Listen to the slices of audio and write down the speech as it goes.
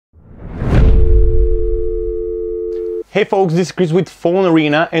Hey folks, this is Chris with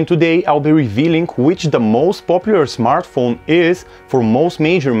PhoneArena, and today I'll be revealing which the most popular smartphone is for most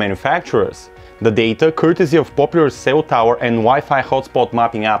major manufacturers. The data, courtesy of popular cell tower and Wi-Fi hotspot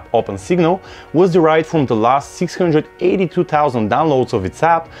mapping app OpenSignal, was derived from the last 682,000 downloads of its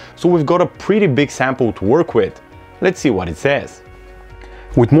app, so we've got a pretty big sample to work with. Let's see what it says.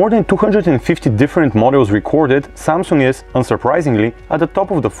 With more than 250 different models recorded, Samsung is, unsurprisingly, at the top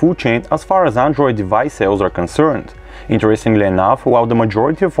of the food chain as far as Android device sales are concerned. Interestingly enough, while the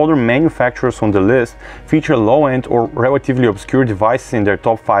majority of other manufacturers on the list feature low-end or relatively obscure devices in their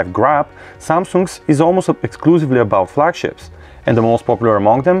top 5 grab, Samsung's is almost exclusively about flagships, and the most popular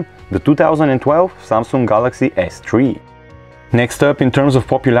among them, the 2012 Samsung Galaxy S3. Next up in terms of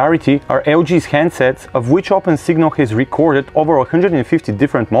popularity are LG's handsets, of which OpenSignal has recorded over 150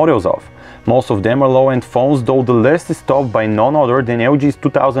 different models of. Most of them are low-end phones, though the list is topped by none other than LG's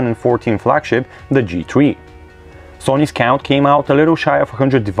 2014 flagship, the G3. Sony's count came out a little shy of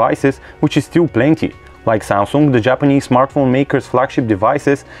 100 devices, which is still plenty. Like Samsung, the Japanese smartphone maker's flagship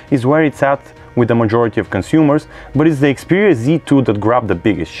devices is where it's at with the majority of consumers, but it's the Xperia Z2 that grabbed the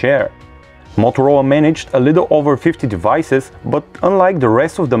biggest share. Motorola managed a little over 50 devices, but unlike the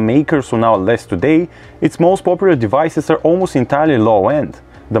rest of the makers on our list today, its most popular devices are almost entirely low-end.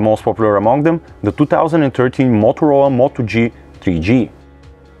 The most popular among them, the 2013 Motorola Moto G 3G.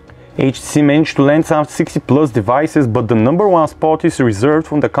 HTC managed to land some 60+ devices, but the #1 spot is reserved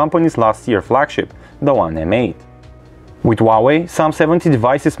from the company's last year flagship, the One M8. With Huawei, some 70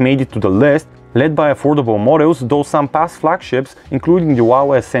 devices made it to the list, led by affordable models, though some past flagships, including the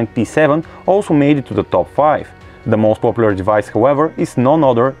Huawei Ascend P7, also made it to the top 5. The most popular device, however, is none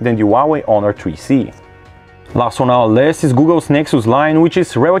other than the Huawei Honor 3C. Last on our list is Google's Nexus line, which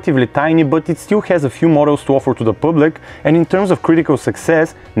is relatively tiny, but it still has a few models to offer to the public, and in terms of critical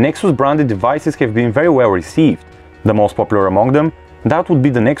success, Nexus branded devices have been very well received. The most popular among them, that would be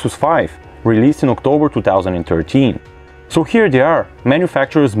the Nexus 5, released in October 2013. So here they are,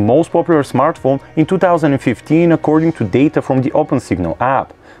 manufacturer's most popular smartphone in 2015 according to data from the OpenSignal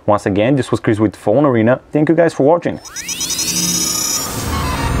app. Once again, this was Chris with PhoneArena. Thank you guys for watching.